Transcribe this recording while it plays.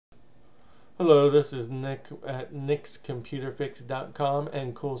Hello, this is Nick at nickscomputerfix.com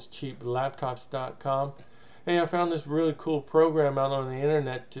and coolscheaplaptops.com. Hey, I found this really cool program out on the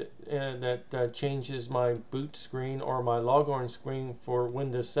internet that changes my boot screen or my logon screen for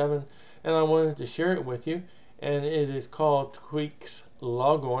Windows 7, and I wanted to share it with you. And it is called Tweaks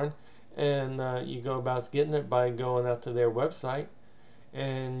Logon, and you go about getting it by going out to their website,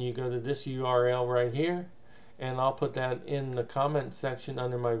 and you go to this URL right here, and I'll put that in the comment section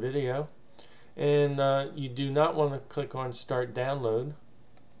under my video. And you do not want to click on Start Download.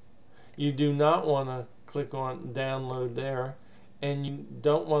 You do not want to click on Download there, and you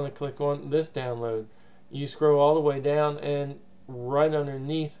don't want to click on this Download. You scroll all the way down, and right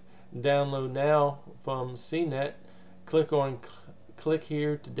underneath Download Now from CNET, click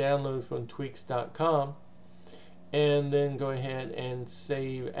here to download from tweaks.com, and then go ahead and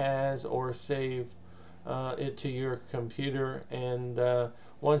save as or save it to your computer. And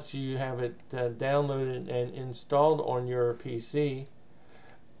once you have it downloaded and installed on your PC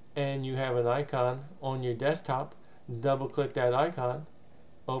and you have an icon on your desktop, double click that icon,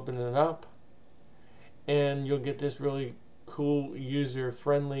 open it up, and you'll get this really cool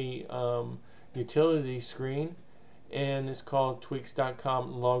user-friendly utility screen, and it's called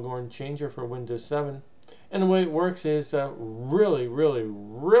tweaks.com logon changer for Windows 7. And the way it works is really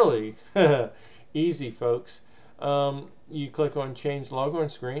easy, folks. You click on change logon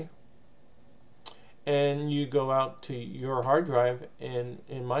screen, and you go out to your hard drive, and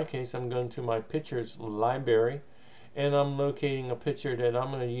in my case I'm going to my pictures library, and I'm locating a picture that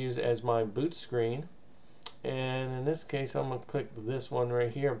I'm going to use as my boot screen. And in this case I'm going to click this one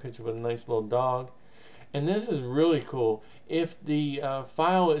right here, a picture with a nice little dog. And this is really cool. If the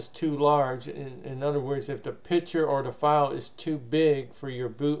file is too large, in other words, if the picture or the file is too big for your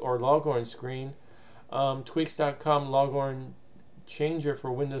boot or logon screen, tweaks.com logon changer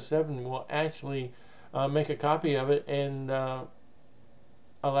for Windows 7 will actually make a copy of it and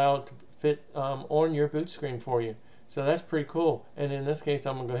allow it to fit on your boot screen for you. So that's pretty cool. And in this case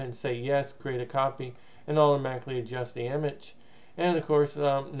I'm going to go ahead and say yes, create a copy, and automatically adjust the image. And of course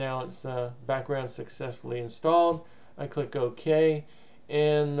now it's background successfully installed. I click OK,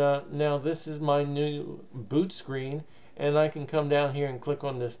 and now this is my new boot screen, and I can come down here and click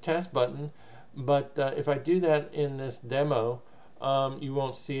on this test button. But if I do that in this demo, you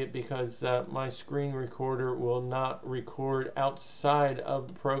won't see it because my screen recorder will not record outside of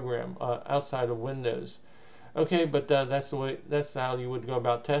the program, outside of Windows. Okay, but that's how you would go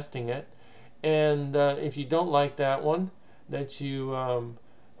about testing it. And if you don't like that one that you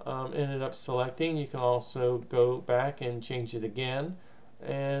ended up selecting, you can also go back and change it again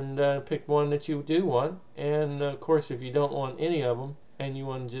and pick one that you do want. And of course, if you don't want any of them and you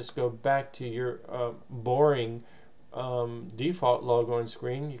want to just go back to your boring default logon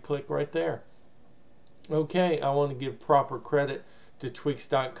screen, you click right there. Okay, I want to give proper credit to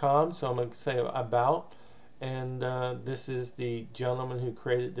tweaks.com, so I'm going to say about, and this is the gentleman who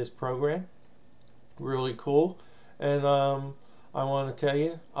created this program. Really cool, and I want to tell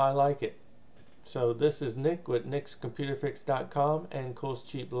you I like it. So this is Nick with nickscomputerfix.com and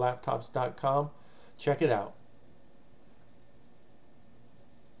coolscheaplaptops.com. Check it out.